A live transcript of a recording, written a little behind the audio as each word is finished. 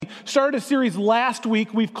started a series last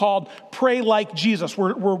week we've called Pray Like Jesus.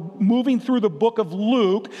 We're moving through the book of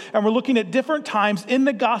Luke, and we're looking at different times in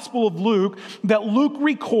the Gospel of Luke that Luke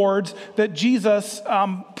records that Jesus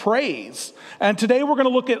prays. And today we're going to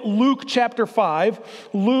look at Luke chapter 5.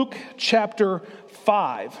 Luke chapter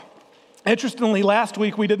 5. Interestingly, last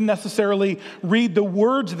week we didn't necessarily read the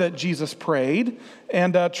words that Jesus prayed,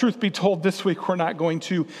 and truth be told, this week we're not going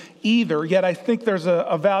to either. Yet I think there's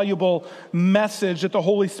a valuable message that the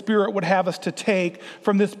Holy Spirit would have us to take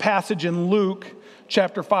from this passage in Luke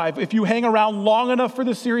chapter 5. If you hang around long enough for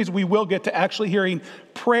this series, we will get to actually hearing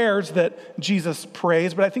prayers that Jesus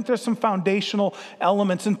prays, but I think there's some foundational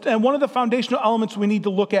elements. And one of the foundational elements we need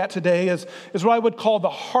to look at today is what I would call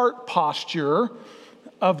the heart posture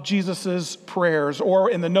of Jesus's prayers,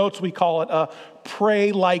 or in the notes we call it a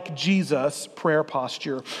pray like Jesus prayer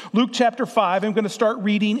posture. Luke chapter 5, I'm going to start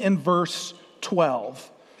reading in verse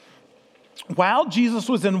 12. While Jesus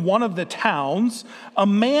was in one of the towns, a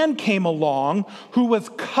man came along who was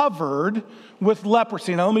covered with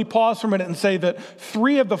leprosy. Now let me pause for a minute and say that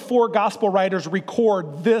 3 of the 4 gospel writers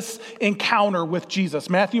record this encounter with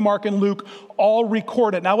Jesus. Matthew, Mark, and Luke all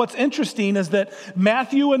record it. Now what's interesting is that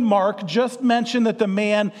Matthew and Mark just mentioned that the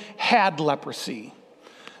man had leprosy.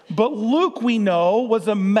 But Luke, we know, was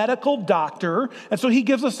a medical doctor, and so he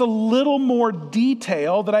gives us a little more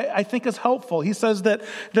detail that I think is helpful. He says that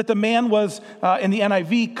the man was, in the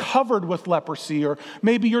NIV, covered with leprosy, or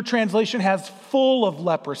maybe your translation has full of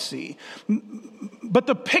leprosy. But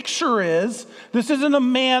the picture is, this isn't a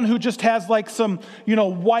man who just has like some,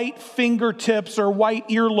 white fingertips or white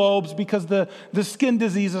earlobes because the skin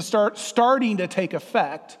diseases starting to take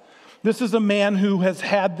effect. This is a man who has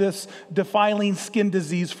had this defiling skin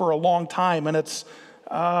disease for a long time, and it's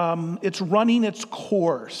running its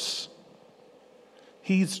course.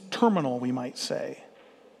 He's terminal, we might say.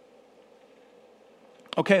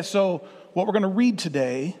 Okay, so what we're going to read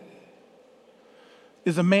today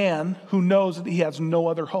is a man who knows that he has no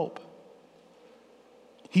other hope.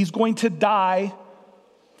 He's going to die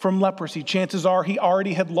from leprosy. Chances are he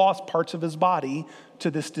already had lost parts of his body to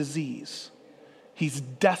this disease. He's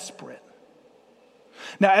desperate.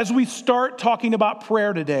 Now, as we start talking about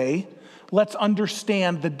prayer today, let's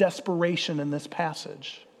understand the desperation in this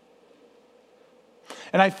passage.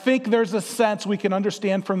 And I think there's a sense we can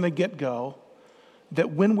understand from the get-go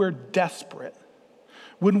that when we're desperate,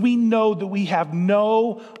 when we know that we have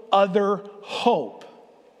no other hope,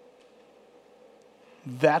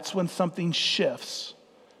 that's when something shifts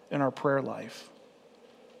in our prayer life.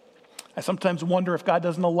 I sometimes wonder if God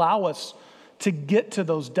doesn't allow us to get to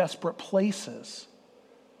those desperate places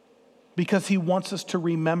because he wants us to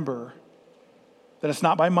remember that it's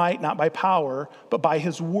not by might, not by power, but by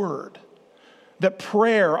his word. That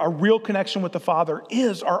prayer, a real connection with the Father,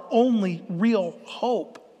 is our only real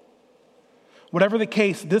hope. Whatever the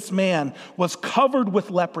case, this man was covered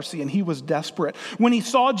with leprosy and he was desperate. When he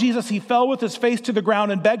saw Jesus, he fell with his face to the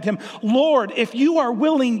ground and begged him, "Lord, if you are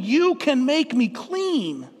willing, you can make me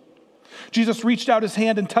clean." Jesus reached out his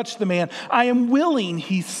hand and touched the man. "I am willing,"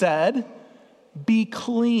 he said, "be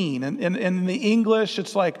clean." And in the English,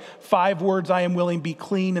 it's like 5 words, "I am willing, be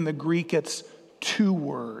clean." In the Greek, it's 2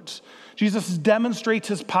 words. Jesus demonstrates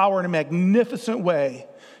his power in a magnificent way.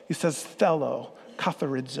 He says, "Thelo,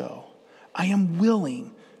 katharizo." I am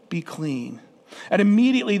willing, be clean. And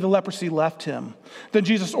immediately the leprosy left him. Then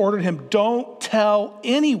Jesus ordered him, "Don't tell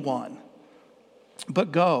anyone,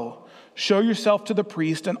 but go. Show yourself to the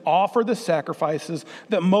priest and offer the sacrifices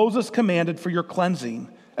that Moses commanded for your cleansing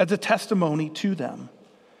as a testimony to them."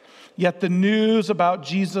 Yet the news about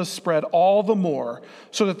Jesus spread all the more,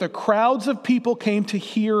 so that the crowds of people came to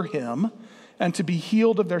hear him and to be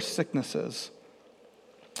healed of their sicknesses.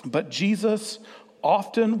 But Jesus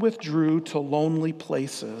often withdrew to lonely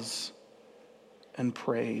places and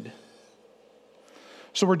prayed.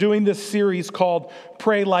 So we're doing this series called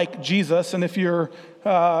Pray Like Jesus, and if you're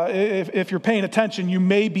paying attention, you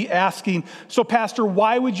may be asking, so Pastor,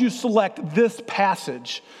 why would you select this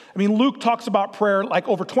passage? I mean, Luke talks about prayer like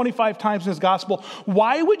over 25 times in his gospel.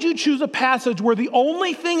 Why would you choose a passage where the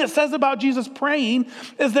only thing it says about Jesus praying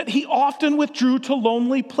is that he often withdrew to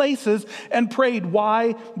lonely places and prayed?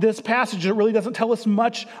 Why this passage? It really doesn't tell us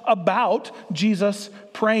much about Jesus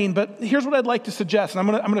praying. But here's what I'd like to suggest, and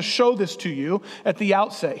I'm going to show this to you at the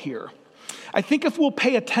outset here. I think if we'll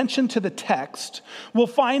pay attention to the text, we'll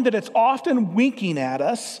find that it's often winking at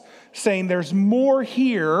us, saying there's more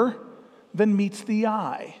here than meets the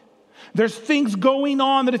eye. There's things going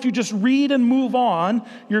on that if you just read and move on,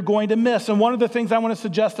 you're going to miss. And one of the things I want to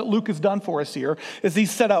suggest that Luke has done for us here is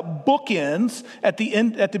he's set up bookends at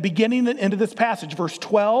the beginning and end of this passage, verse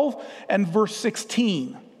 12 and verse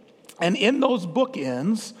 16. And in those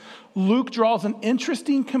bookends, Luke draws an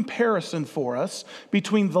interesting comparison for us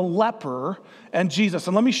between the leper and Jesus.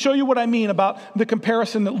 And let me show you what I mean about the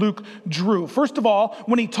comparison that Luke drew. First of all,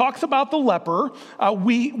 when he talks about the leper,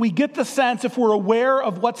 we get the sense, if we're aware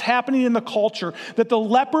of what's happening in the culture, that the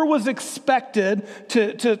leper was expected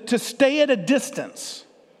to stay at a distance.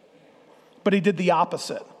 But he did the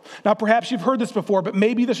opposite. Now, perhaps you've heard this before, but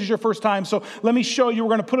maybe this is your first time. So let me show you. We're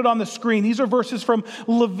going to put it on the screen. These are verses from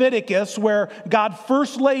Leviticus where God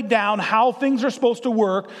first laid down how things are supposed to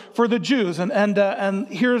work for the Jews. And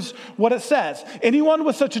here's what it says. Anyone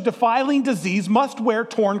with such a defiling disease must wear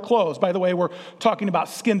torn clothes. By the way, we're talking about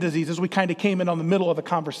skin diseases. We kind of came in on the middle of the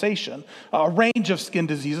conversation. A range of skin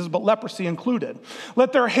diseases, but leprosy included.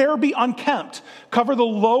 Let their hair be unkempt. Cover the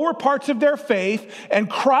lower parts of their face and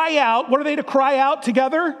cry out. What are they to cry out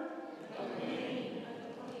together?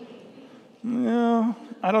 Yeah,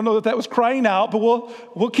 I don't know that was crying out, but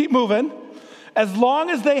we'll keep moving. As long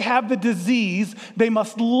as they have the disease, they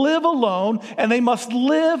must live alone and they must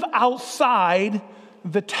live outside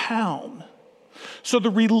the town. So the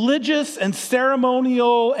religious and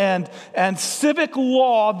ceremonial and civic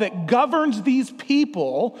law that governs these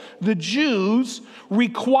people, the Jews,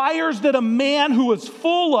 requires that a man who is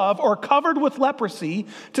full of or covered with leprosy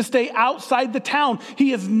to stay outside the town.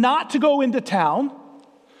 He is not to go into town.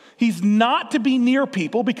 He's not to be near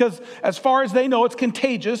people because as far as they know, it's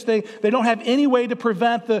contagious. They don't have any way to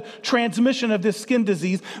prevent the transmission of this skin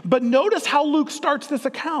disease. But notice how Luke starts this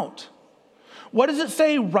account. What does it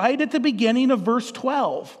say right at the beginning of verse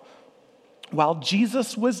 12? While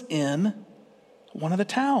Jesus was in one of the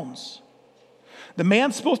towns. The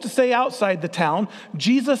man's supposed to stay outside the town.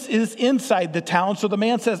 Jesus is inside the town. So the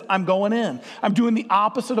man says, I'm going in. I'm doing the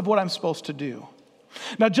opposite of what I'm supposed to do.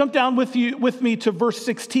 Now jump down with me to verse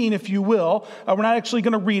 16, if you will. We're not actually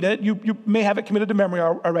going to read it. You may have it committed to memory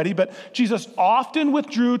already, but Jesus often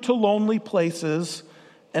withdrew to lonely places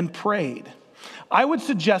and prayed. I would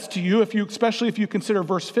suggest to you, especially if you consider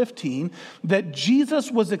verse 15, that Jesus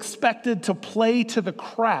was expected to play to the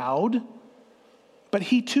crowd, but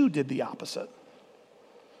he too did the opposite.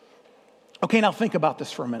 Okay, now think about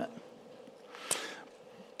this for a minute.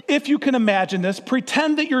 If you can imagine this,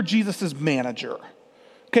 pretend that you're Jesus' manager.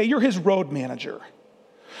 Okay, you're his road manager.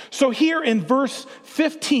 So here in verse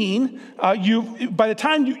 15, by the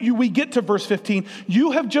time we get to verse 15,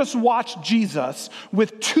 you have just watched Jesus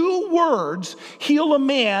with 2 words heal a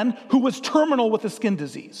man who was terminal with a skin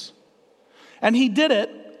disease. And he did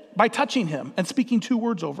it by touching him and speaking 2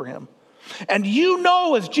 words over him. And you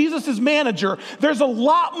know, as Jesus' manager, there's a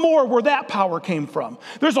lot more where that power came from.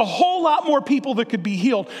 There's a whole lot more people that could be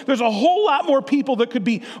healed. There's a whole lot more people that could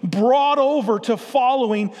be brought over to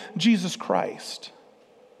following Jesus Christ.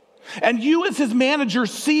 And you as his manager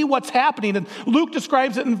see what's happening. And Luke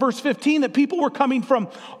describes it in verse 15 that people were coming from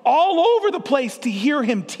all over the place to hear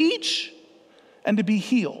him teach and to be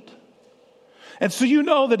healed. And so you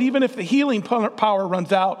know that even if the healing power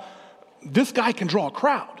runs out, this guy can draw a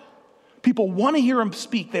crowd. People want to hear him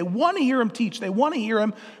speak. They want to hear him teach. They want to hear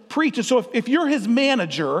him preach. And so if you're his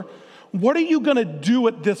manager, what are you going to do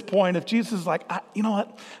at this point if Jesus is like, you know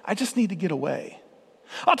what? I just need to get away.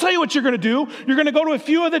 I'll tell you what you're going to do. You're going to go to a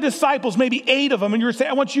few of the disciples, maybe 8 of them, and you're going to say,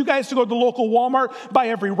 I want you guys to go to the local Walmart, buy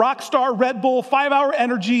every Rockstar, Red Bull, 5-Hour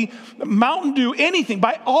Energy, Mountain Dew, anything.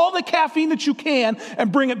 Buy all the caffeine that you can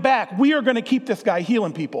and bring it back. We are going to keep this guy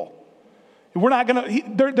healing people. We're not going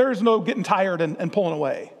to, there's no getting tired and pulling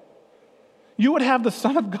away. You would have the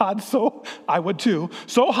Son of God, I would too,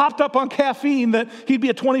 so hopped up on caffeine that he'd be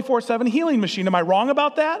a 24/7 healing machine. Am I wrong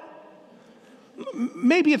about that?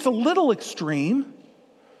 Maybe it's a little extreme,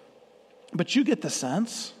 but you get the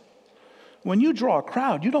sense. When you draw a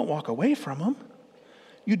crowd, you don't walk away from them.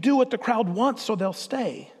 You do what the crowd wants so they'll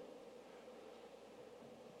stay.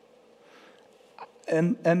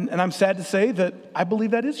 And I'm sad to say that I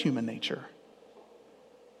believe that is human nature.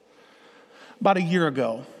 About a year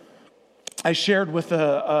ago, I shared with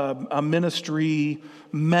a ministry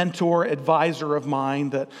mentor, advisor of mine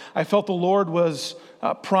that I felt the Lord was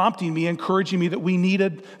prompting me, encouraging me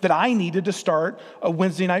that I needed to start a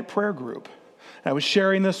Wednesday night prayer group. And I was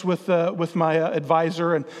sharing this with my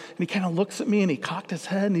advisor, and he kind of looks at me and he cocked his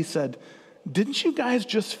head and he said, "Didn't you guys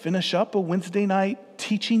just finish up a Wednesday night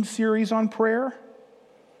teaching series on prayer?"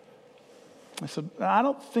 I said,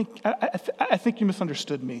 I think you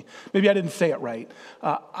misunderstood me. Maybe I didn't say it right.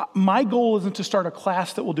 My goal isn't to start a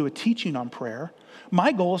class that will do a teaching on prayer.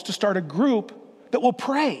 My goal is to start a group that will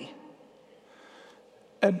pray.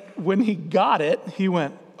 And when he got it, he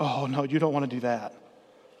went, "Oh, no, you don't want to do that."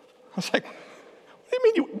 I was like, "What do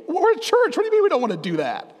you mean? We're a church. What do you mean we don't want to do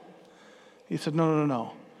that?" He said,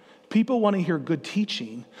 No. People want to hear good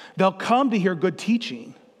teaching. They'll come to hear good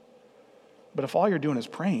teaching. But if all you're doing is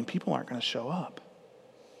praying, people aren't going to show up.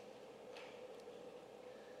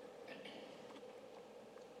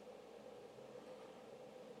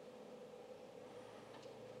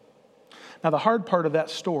 Now, the hard part of that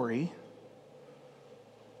story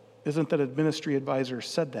isn't that a ministry advisor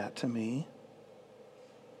said that to me.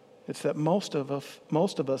 It's that most of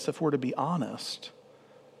us, if we're to be honest,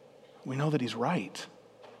 we know that he's right.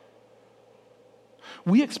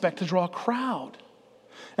 We expect to draw a crowd.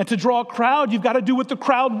 And to draw a crowd, you've got to do what the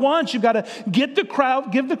crowd wants. You've got to give the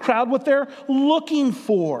crowd what they're looking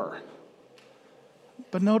for.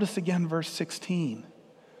 But notice again verse 16.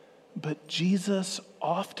 But Jesus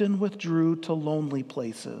often withdrew to lonely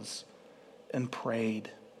places and prayed.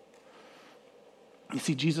 You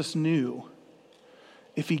see, Jesus knew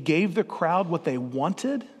if he gave the crowd what they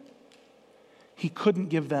wanted, he couldn't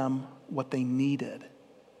give them what they needed.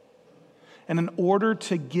 And in order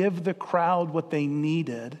to give the crowd what they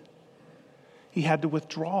needed, he had to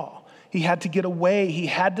withdraw. He had to get away. He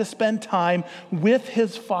had to spend time with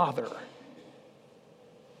his Father.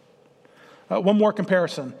 One more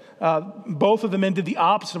comparison. Both of the men did the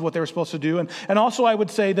opposite of what they were supposed to do. And also I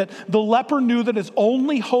would say that the leper knew that his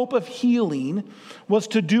only hope of healing was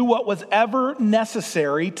to do what was ever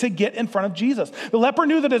necessary to get in front of Jesus. The leper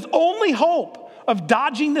knew that his only hope of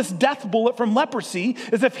dodging this death bullet from leprosy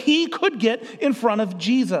is if he could get in front of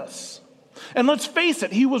Jesus. And let's face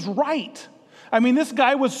it, he was right. I mean, this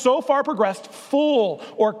guy was so far progressed, full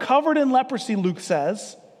or covered in leprosy, Luke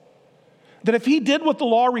says, that if he did what the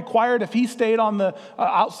law required, if he stayed on the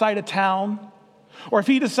outside of town, or if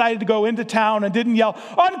he decided to go into town and didn't yell,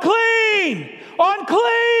 "Unclean!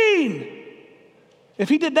 Unclean!" If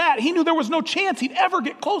he did that, he knew there was no chance he'd ever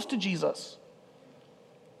get close to Jesus.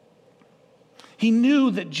 He knew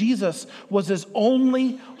that Jesus was his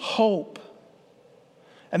only hope.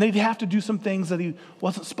 And that he'd have to do some things that he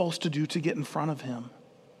wasn't supposed to do to get in front of him.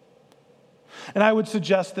 And I would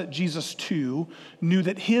suggest that Jesus, too, knew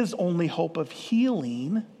that his only hope of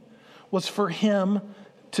healing was for him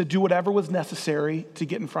to do whatever was necessary to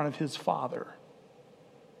get in front of his Father.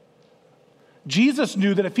 Jesus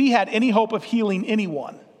knew that if he had any hope of healing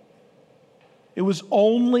anyone, it was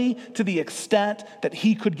only to the extent that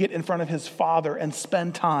he could get in front of his Father and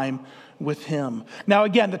spend time with him. Now,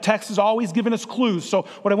 again, the text has always given us clues. So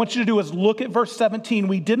what I want you to do is look at verse 17.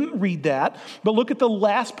 We didn't read that, but look at the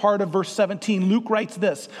last part of verse 17. Luke writes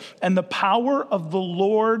this, "And the power of the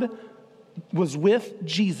Lord was with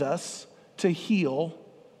Jesus to heal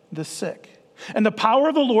the sick." And the power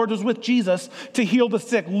of the Lord was with Jesus to heal the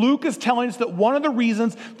sick. Luke is telling us that one of the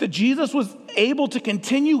reasons that Jesus was able to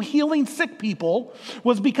continue healing sick people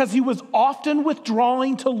was because he was often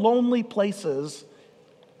withdrawing to lonely places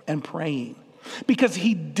and praying. Because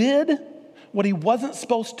he did what he wasn't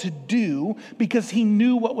supposed to do because he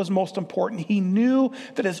knew what was most important. He knew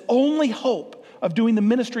that his only hope of doing the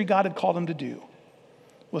ministry God had called him to do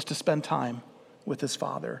was to spend time with his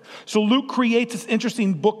Father. So Luke creates this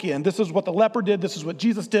interesting bookend. This is what the leper did. This is what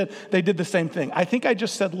Jesus did. They did the same thing. I think I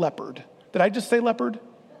just said leopard. Did I just say leopard?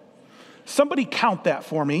 Somebody count that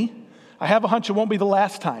for me. I have a hunch it won't be the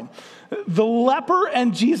last time. The leper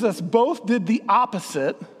and Jesus both did the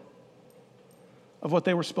opposite of what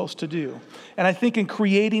they were supposed to do. And I think in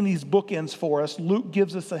creating these bookends for us, Luke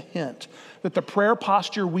gives us a hint that the prayer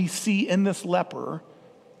posture we see in this leper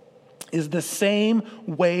is the same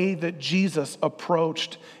way that Jesus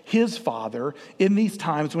approached his Father in these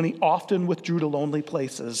times when he often withdrew to lonely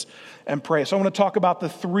places and prayed. So I want to talk about the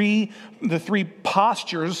three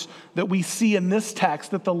postures that we see in this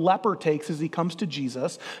text that the leper takes as he comes to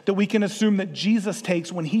Jesus, that we can assume that Jesus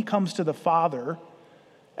takes when he comes to the Father,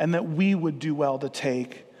 and that we would do well to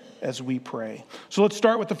take as we pray. So let's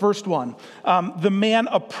start with the first one. The man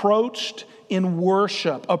approached in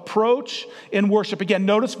worship. Approach in worship. Again,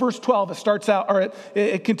 notice verse 12. It starts out, or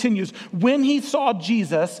it continues. When he saw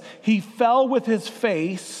Jesus, he fell with his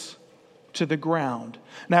face to the ground.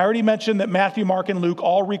 Now, I already mentioned that Matthew, Mark, and Luke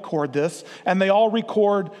all record this, and they all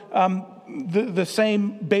record the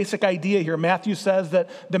same basic idea here. Matthew says that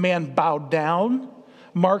the man bowed down.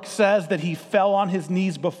 Mark says that he fell on his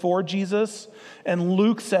knees before Jesus, and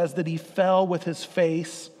Luke says that he fell with his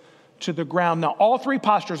face to the ground. Now, all three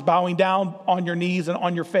postures, bowing down, on your knees, and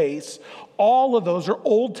on your face, all of those are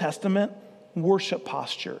Old Testament worship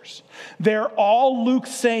postures. They're all Luke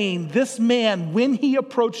saying this man, when he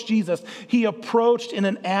approached Jesus, he approached in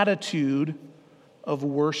an attitude of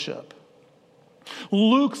worship.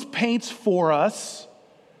 Luke paints for us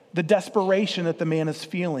the desperation that the man is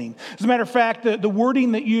feeling. As a matter of fact, the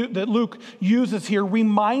wording that Luke uses here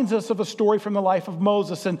reminds us of a story from the life of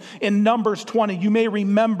Moses. And in Numbers 20, you may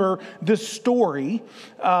remember this story.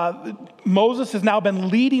 Moses has now been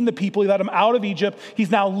leading the people. He led them out of Egypt.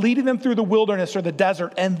 He's now leading them through the wilderness or the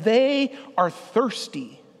desert, and they are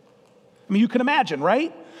thirsty. I mean, you can imagine,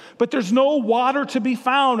 right? But there's no water to be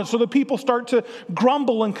found. And so the people start to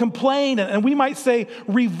grumble and complain. And we might say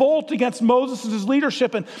revolt against Moses and his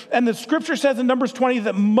leadership. And the scripture says in Numbers 20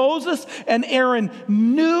 that Moses and Aaron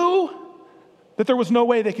knew that there was no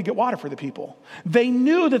way they could get water for the people. They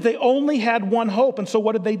knew that they only had one hope. And so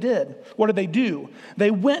what did they do?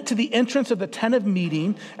 They went to the entrance of the tent of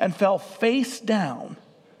meeting and fell face down.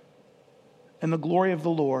 And the glory of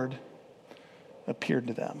the Lord appeared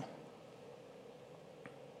to them.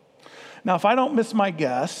 Now, if I don't miss my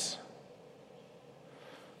guess,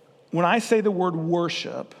 when I say the word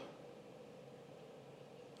worship,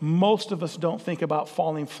 most of us don't think about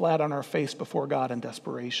falling flat on our face before God in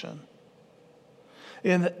desperation.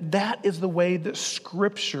 And that is the way that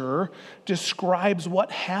Scripture describes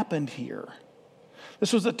what happened here.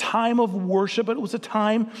 This was a time of worship, but it was a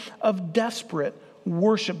time of desperate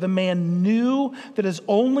worship. The man knew that his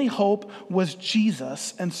only hope was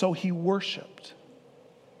Jesus, and so he worshiped.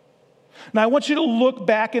 Now, I want you to look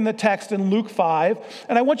back in the text in Luke 5,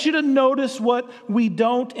 and I want you to notice what we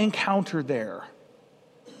don't encounter there.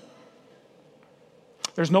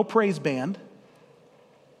 There's no praise band.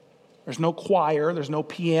 There's no choir. There's no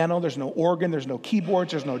piano. There's no organ. There's no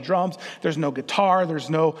keyboards. There's no drums. There's no guitar.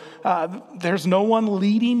 There's no one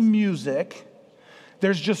leading music.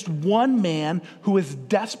 There's just one man who is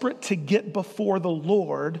desperate to get before the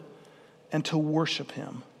Lord and to worship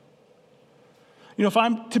him. You know, if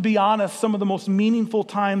I'm to be honest, some of the most meaningful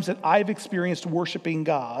times that I've experienced worshiping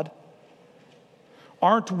God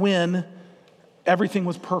aren't when everything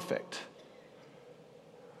was perfect.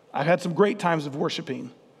 I've had some great times of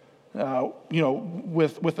worshiping,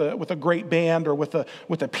 with a great band or with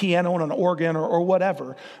a piano and an organ or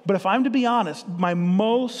whatever. But if I'm to be honest, my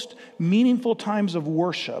most meaningful times of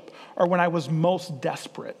worship are when I was most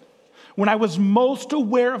desperate. When I was most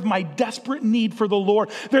aware of my desperate need for the Lord.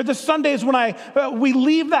 They're the Sundays when we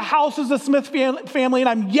leave the house as a Smith family and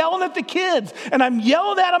I'm yelling at the kids and I'm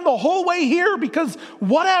yelling at them the whole way here because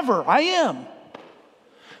whatever, I am.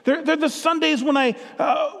 They're the Sundays when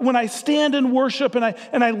I stand in worship and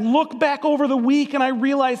I look back over the week and I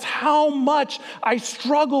realize how much I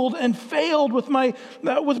struggled and failed with my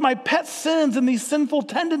pet sins and these sinful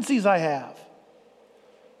tendencies I have.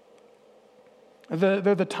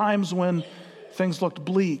 They're the times when things looked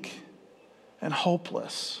bleak and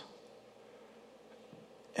hopeless.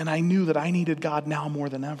 And I knew that I needed God now more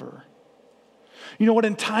than ever. You know what?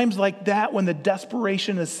 In times like that, when the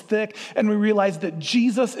desperation is thick and we realize that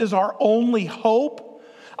Jesus is our only hope,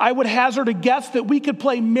 I would hazard a guess that we could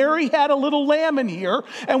play Mary Had a Little Lamb in here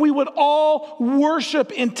and we would all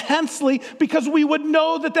worship intensely because we would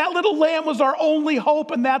know that that little lamb was our only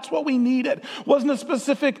hope and that's what we needed. It wasn't a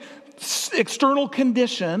specific external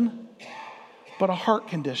condition, but a heart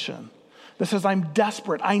condition that says, I'm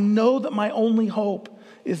desperate. I know that my only hope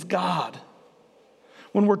is God.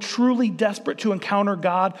 When we're truly desperate to encounter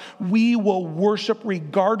God, we will worship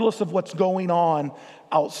regardless of what's going on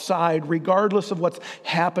outside, regardless of what's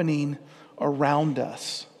happening around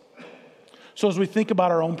us. So as we think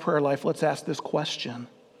about our own prayer life, let's ask this question.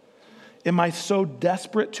 Am I so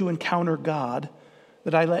desperate to encounter God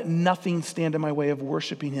that I let nothing stand in my way of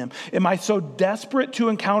worshiping him? Am I so desperate to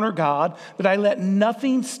encounter God that I let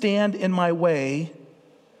nothing stand in my way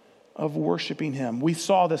of worshiping him? We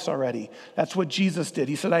saw this already. That's what Jesus did.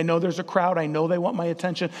 He said, I know there's a crowd. I know they want my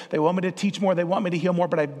attention. They want me to teach more. They want me to heal more,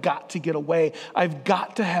 but I've got to get away. I've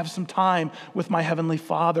got to have some time with my heavenly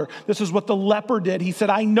Father. This is what the leper did. He said,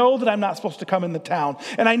 I know that I'm not supposed to come in the town.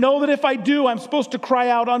 And I know that if I do, I'm supposed to cry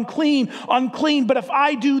out, unclean, unclean. But if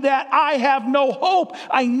I do that, I have no hope.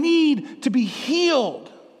 I need to be healed.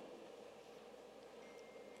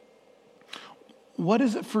 What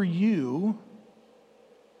is it for you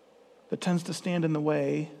that tends to stand in the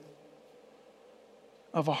way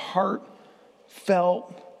of a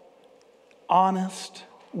heartfelt, honest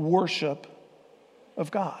worship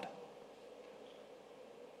of God?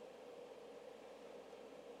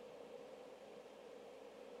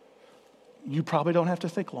 You probably don't have to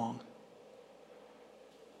think long.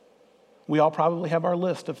 We all probably have our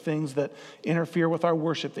list of things that interfere with our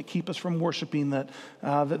worship, that keep us from worshiping, that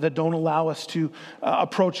don't allow us to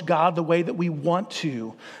approach God the way that we want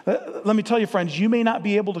to. Let me tell you, friends, you may not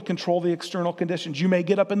be able to control the external conditions. You may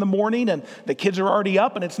get up in the morning and the kids are already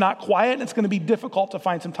up and it's not quiet and it's going to be difficult to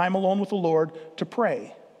find some time alone with the Lord to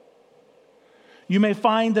pray. You may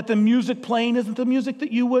find that the music playing isn't the music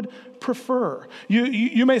that you would prefer.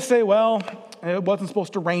 You may say, well, it wasn't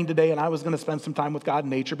supposed to rain today, and I was going to spend some time with God in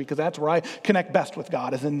nature because that's where I connect best with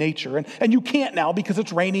God, is in nature. And you can't now because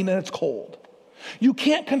it's raining and it's cold. You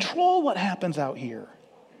can't control what happens out here.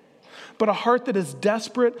 But a heart that is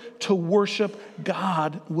desperate to worship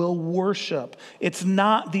God will worship. It's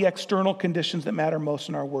not the external conditions that matter most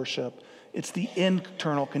in our worship. It's the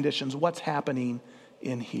internal conditions, what's happening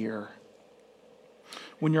in here.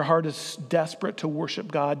 When your heart is desperate to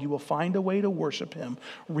worship God, you will find a way to worship him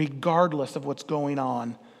regardless of what's going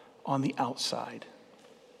on the outside.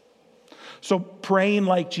 So praying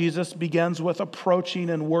like Jesus begins with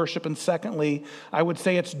approaching and worship. And secondly, I would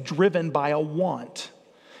say it's driven by a want.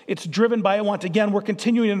 It's driven by a want. Again, we're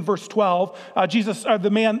continuing in verse 12.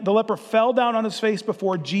 The leper fell down on his face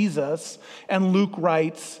before Jesus, and Luke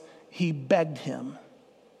writes, he begged him.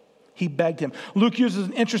 He begged him. Luke uses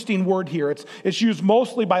an interesting word here. It's used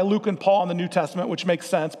mostly by Luke and Paul in the New Testament, which makes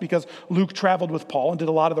sense because Luke traveled with Paul and did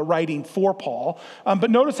a lot of the writing for Paul. But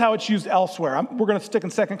notice how it's used elsewhere. We're going to stick in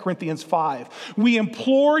 2 Corinthians 5. We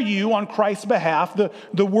implore you on Christ's behalf.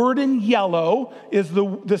 The word in yellow is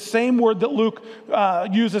the same word that Luke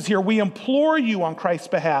uses here. We implore you on Christ's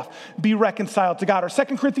behalf, be reconciled to God. Or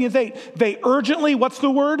 2 Corinthians 8, they urgently, what's the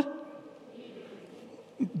word?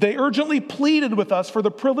 They urgently pleaded with us for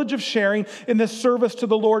the privilege of sharing in this service to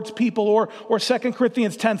the Lord's people. Or 2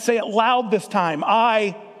 Corinthians 10, say it loud this time.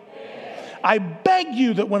 I beg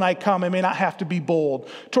you that when I come, I may not have to be bold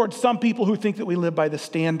towards some people who think that we live by the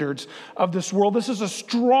standards of this world. This is a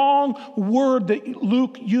strong word that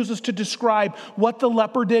Luke uses to describe what the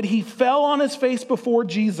leper did. He fell on his face before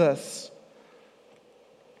Jesus,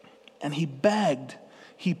 and he begged,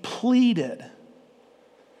 he pleaded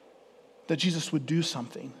that Jesus would do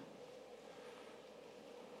something.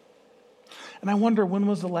 And I wonder, when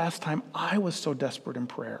was the last time I was so desperate in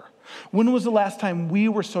prayer? When was the last time we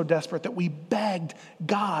were so desperate that we begged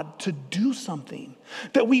God to do something?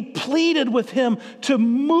 That we pleaded with him to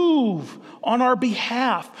move on our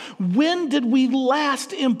behalf? When did we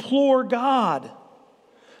last implore God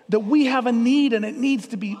that we have a need and it needs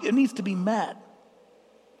to be met?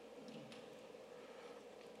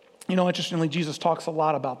 You know, interestingly, Jesus talks a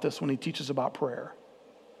lot about this when he teaches about prayer.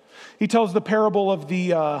 He tells the parable of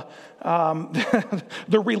the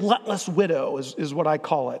relentless widow is what I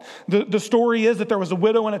call it. The story is that there was a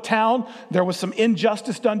widow in a town. There was some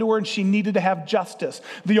injustice done to her, and she needed to have justice.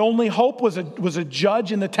 The only hope was a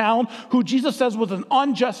judge in the town who Jesus says was an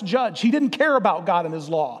unjust judge. He didn't care about God and his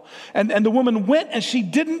law. And the woman went, and she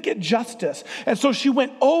didn't get justice. And so she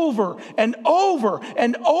went over and over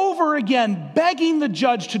and over again, begging the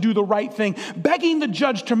judge to do the right thing, begging the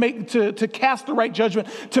judge to cast the right judgment,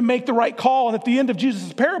 to make the right call. And at the end of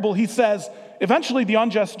Jesus' parable, he says, eventually the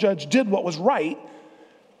unjust judge did what was right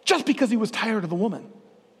just because he was tired of the woman.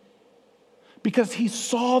 Because he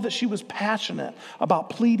saw that she was passionate about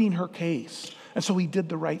pleading her case. And so he did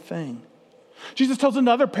the right thing. Jesus tells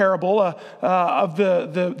another parable of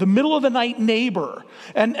the middle of the night neighbor.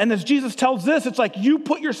 And as Jesus tells this, it's like you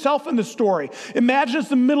put yourself in the story. Imagine it's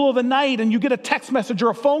the middle of the night and you get a text message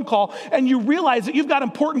or a phone call and you realize that you've got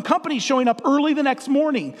important company showing up early the next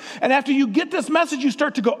morning. And after you get this message, you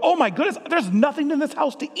start to go, oh my goodness, there's nothing in this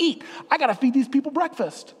house to eat. I got to feed these people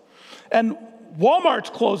breakfast. And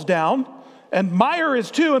Walmart's closed down. And Meijer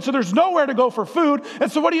is too, and so there's nowhere to go for food.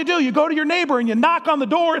 And so what do? You go to your neighbor and you knock on the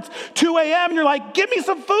door. It's 2 a.m. and you're like, give me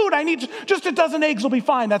some food. I need just a dozen eggs will be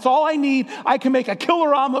fine. That's all I need. I can make a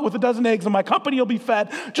killer omelet with a dozen eggs and my company will be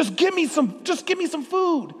fed. Just give me some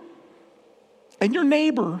food. And your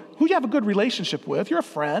neighbor, who you have a good relationship with, you're a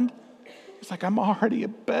friend, it's like, I'm already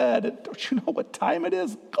in bed. And don't you know what time it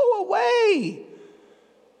is? Go away.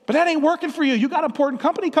 But that ain't working for you. You got important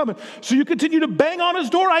company coming. So you continue to bang on his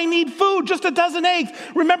door. I need food, just a dozen eggs.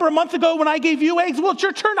 Remember a month ago when I gave you eggs? Well, it's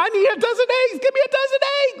your turn. I need a dozen eggs. Give me a dozen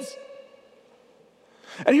eggs.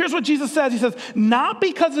 And here's what Jesus says. He says, not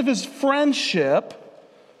because of his friendship,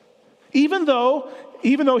 even though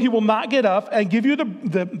he will not get up and give you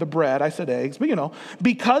the bread, I said eggs, but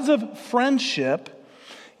because of friendship,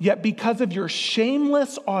 yet because of your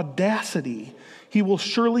shameless audacity, he will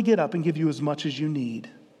surely get up and give you as much as you need.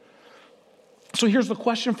 So here's the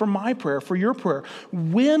question for my prayer, for your prayer.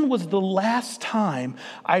 When was the last time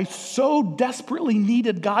I so desperately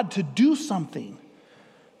needed God to do something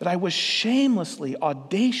that I was shamelessly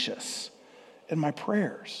audacious in my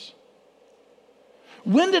prayers?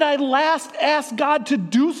 When did I last ask God to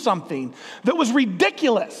do something that was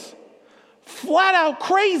ridiculous, flat out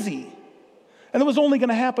crazy, and it was only going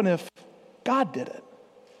to happen if God did it?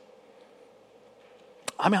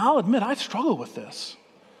 I mean, I'll admit I struggle with this.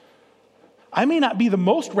 I may not be the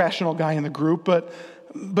most rational guy in the group,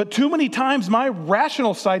 but too many times my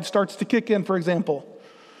rational side starts to kick in. For example,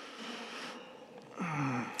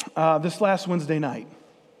 this last Wednesday night,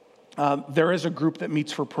 there is a group that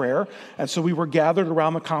meets for prayer. And so we were gathered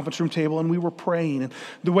around the conference room table and we were praying. And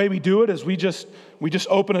the way we do it is we just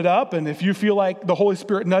open it up. And if you feel like the Holy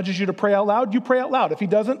Spirit nudges you to pray out loud, you pray out loud. If he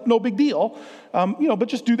doesn't, no big deal. But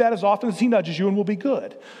just do that as often as he nudges you and we'll be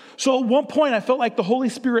good. So at one point I felt like the Holy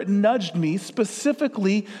Spirit nudged me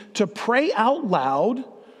specifically to pray out loud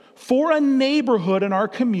for a neighborhood in our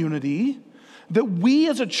community, that we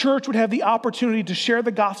as a church would have the opportunity to share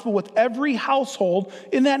the gospel with every household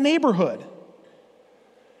in that neighborhood.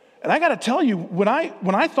 And I got to tell you, when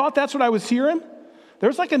I thought that's what I was hearing,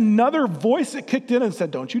 there's like another voice that kicked in and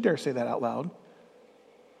said, don't you dare say that out loud.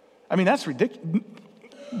 I mean, that's ridiculous.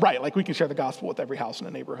 Right, like we can share the gospel with every house in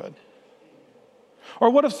the neighborhood.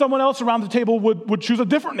 Or what if someone else around the table would choose a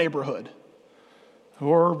different neighborhood?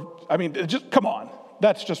 Or, I mean, just come on.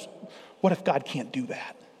 That's just, what if God can't do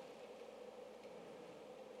that?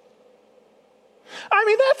 I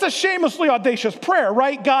mean, that's a shamelessly audacious prayer,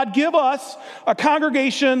 right? God, give us, a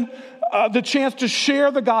congregation, the chance to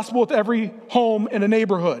share the gospel with every home in a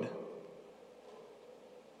neighborhood.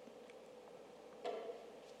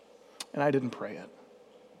 And I didn't pray it.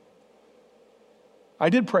 I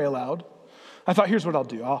did pray aloud. I thought, here's what I'll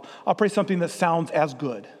do. I'll pray something that sounds as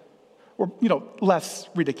good or, less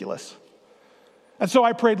ridiculous. And so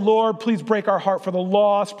I prayed, Lord, please break our heart for the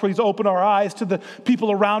lost. Please open our eyes to the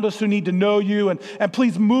people around us who need to know you. And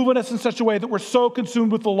please move in us in such a way that we're so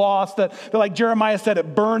consumed with the lost that like Jeremiah said,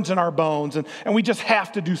 it burns in our bones. And we just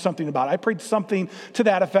have to do something about it. I prayed something to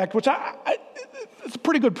that effect, which it's a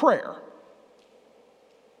pretty good prayer.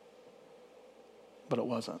 But it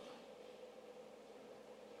wasn't.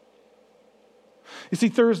 You see,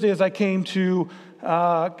 Thursday as I came to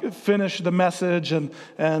finish the message and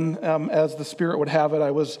as the Spirit would have it,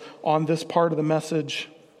 I was on this part of the message.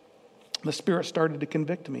 The Spirit started to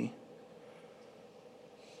convict me.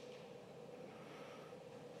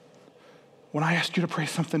 When I ask you to pray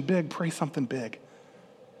something big, pray something big.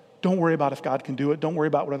 Don't worry about if God can do it. Don't worry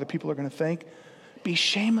about what other people are going to think. Be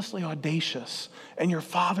shamelessly audacious, and your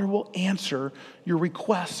Father will answer your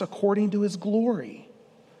requests according to his glory.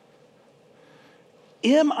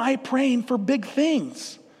 Am I praying for big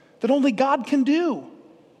things that only God can do?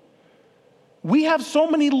 We have so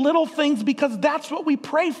many little things because that's what we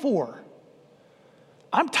pray for.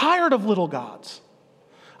 I'm tired of little gods.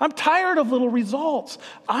 I'm tired of little results.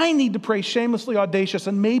 I need to pray shamelessly audacious,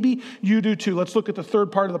 and maybe you do too. Let's look at the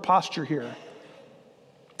third part of the posture here.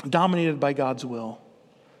 Dominated by God's will.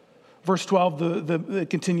 Verse 12, it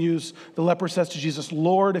continues, the leper says to Jesus,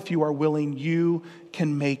 Lord, if you are willing, you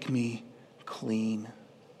can make me clean.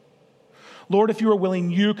 Lord, if you are willing,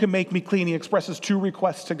 you can make me clean. He expresses two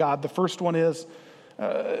requests to God. The first one is,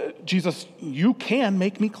 Jesus, you can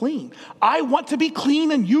make me clean. I want to be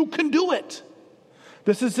clean and you can do it.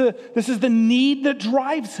 This is the need that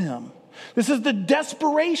drives him. This is the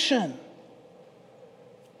desperation.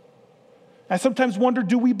 I sometimes wonder,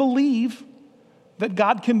 do we believe that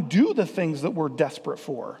God can do the things that we're desperate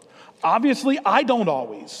for? Obviously, I don't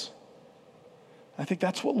always. I think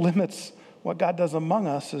that's what limits what God does among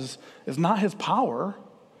us is not his power,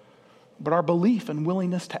 but our belief and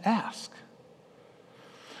willingness to ask.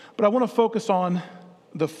 But I want to focus on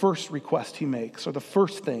the first request he makes, or the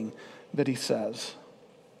first thing that he says.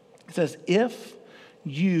 He says, if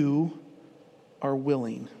you are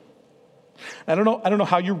willing. I don't know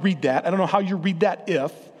how you read that. I don't know how you read that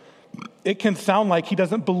if. It can sound like he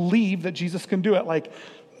doesn't believe that Jesus can do it. Like,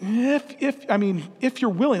 if you're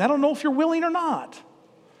willing. I don't know if you're willing or not.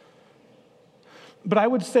 But I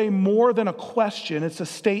would say more than a question, it's a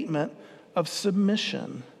statement of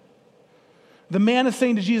submission. The man is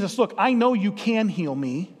saying to Jesus, look, I know you can heal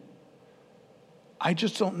me. I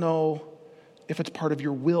just don't know if it's part of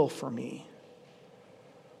your will for me.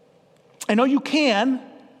 I know you can,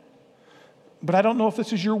 but I don't know if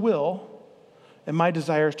this is your will, and my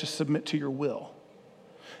desire is to submit to your will.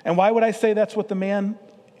 And why would I say that's what the man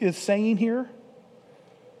is saying here?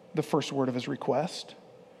 The first word of his request.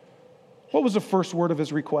 What was the first word of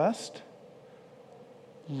his request?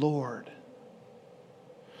 Lord.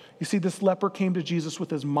 You see, this leper came to Jesus with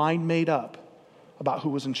his mind made up about who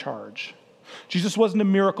was in charge. Jesus wasn't a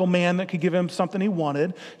miracle man that could give him something he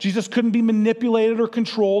wanted. Jesus couldn't be manipulated or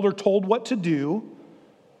controlled or told what to do.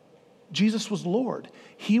 Jesus was Lord.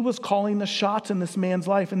 He was calling the shots in this man's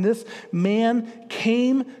life. And this man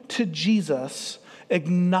came to Jesus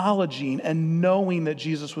acknowledging and knowing that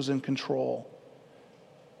Jesus was in control.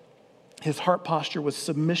 His heart posture was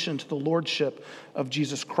submission to the lordship of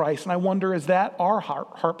Jesus Christ. And I wonder, is that our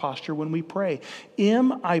heart posture when we pray?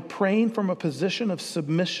 Am I praying from a position of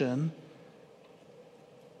submission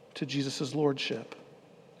to Jesus' lordship?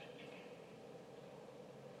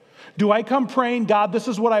 Do I come praying, God, this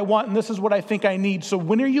is what I want and this is what I think I need, so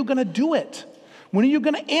when are you going to do it? When are you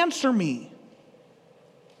going to answer me?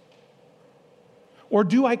 Or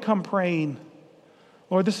do I come praying,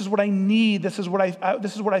 Lord, this is what I need. This is what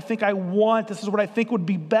I think I want. This is what I think would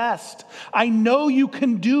be best. I know you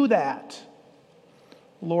can do that.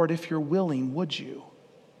 Lord, if you're willing, would you?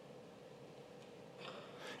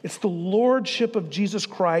 It's the lordship of Jesus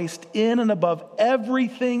Christ in and above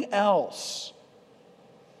everything else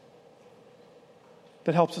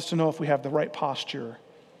that helps us to know if we have the right posture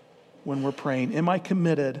when we're praying. Am I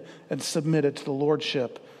committed and submitted to the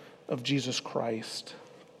lordship of Jesus Christ?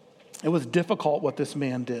 It was difficult what this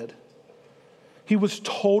man did. He was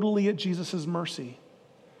totally at Jesus' mercy.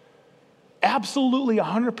 Absolutely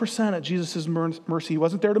 100% at Jesus' mercy. He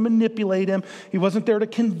wasn't there to manipulate him. He wasn't there to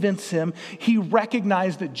convince him. He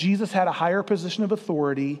recognized that Jesus had a higher position of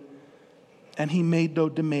authority, and he made no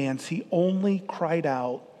demands. He only cried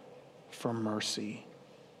out for mercy.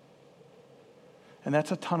 And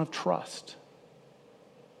that's a ton of trust.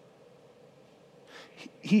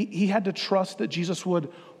 He had to trust that Jesus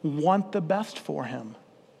would want the best for him.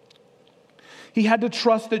 He had to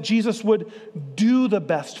trust that Jesus would do the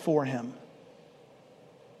best for him.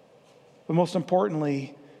 But most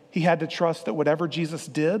importantly, he had to trust that whatever Jesus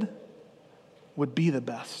did would be the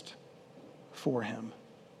best for him.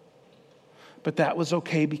 But that was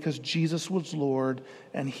okay because Jesus was Lord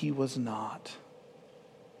and he was not.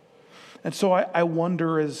 And so I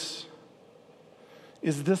wonder, is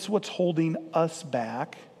this what's holding us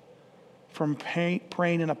back from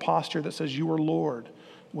praying in a posture that says, you are Lord,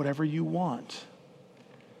 whatever you want?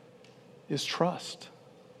 Is trust.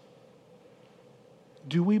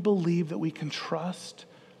 Do we believe that we can trust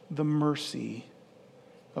the mercy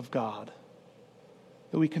of God?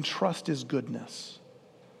 That we can trust his goodness?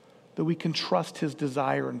 That we can trust his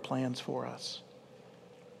desire and plans for us?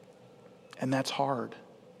 And that's hard.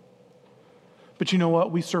 But you know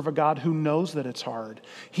what? We serve a God who knows that it's hard.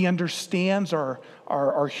 He understands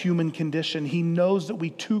our human condition. He knows that we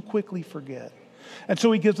too quickly forget. And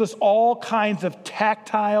so he gives us all kinds of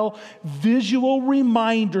tactile, visual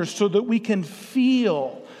reminders so that we can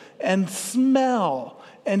feel and smell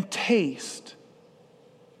and taste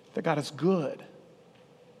that God is good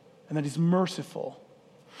and that he's merciful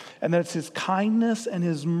and that it's his kindness and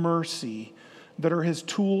his mercy that are his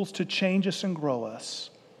tools to change us and grow us,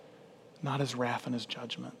 not his wrath and his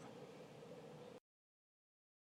judgment.